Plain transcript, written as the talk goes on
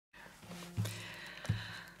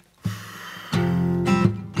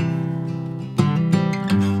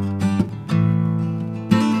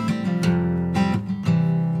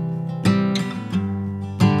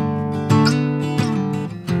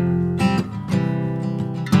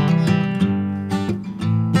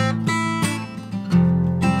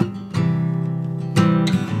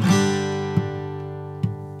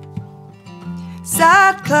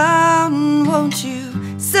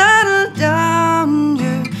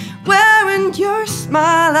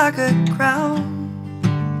smile like a crown.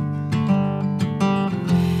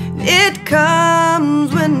 It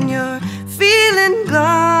comes when you're feeling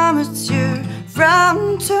glum. It's your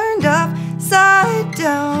frown turned upside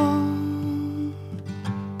down.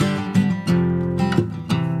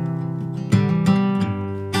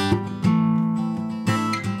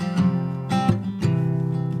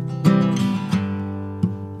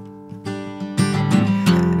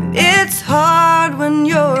 It's hard when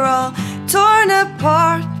you're all torn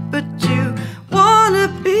apart, but you wanna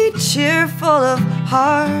be cheerful of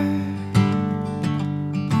heart.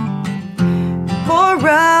 Go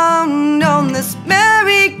round on this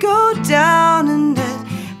merry-go-down, and at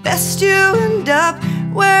best you end up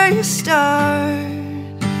where you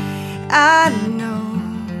start. I know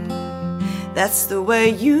that's the way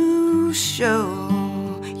you show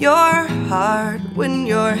your heart when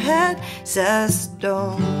your head says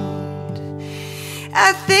don't.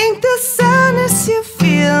 I think the sadness you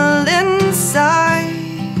feel inside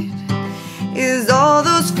is all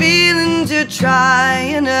those feelings you're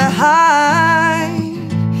trying to hide.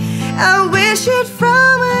 I wish you'd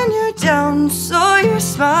frown when you're down, so your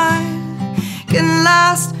smile can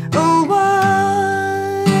last a while.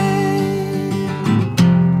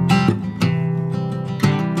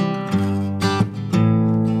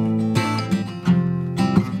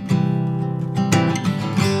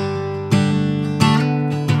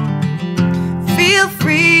 Feel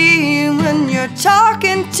free when you're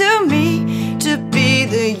talking to me, to be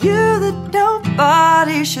the you that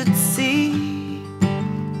nobody should see.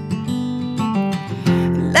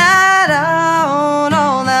 Let out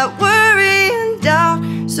all that worry and doubt,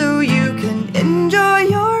 so you can enjoy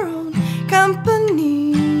your own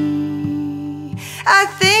company. I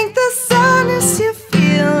think the sadness you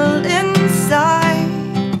feel inside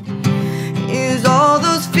is all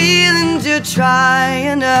those feelings you're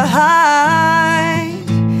trying to hide.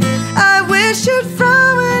 I wish you'd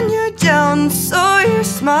frown when you're down, so your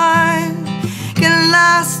smile can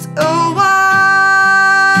last a while.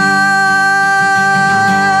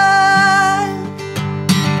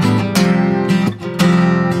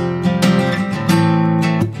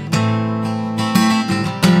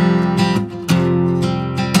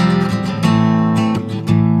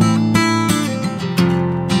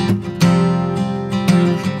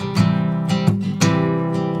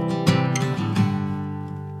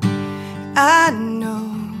 I know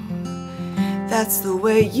that's the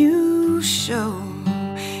way you show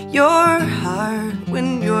your heart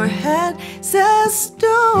when your head says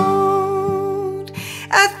don't.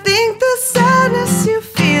 I think the sadness you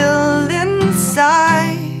feel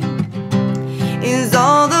inside is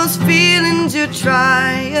all those feelings you're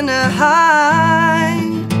trying to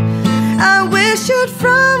hide. I wish you'd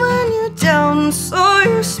frown when you're down, so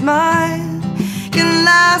your smile can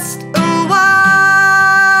last a while.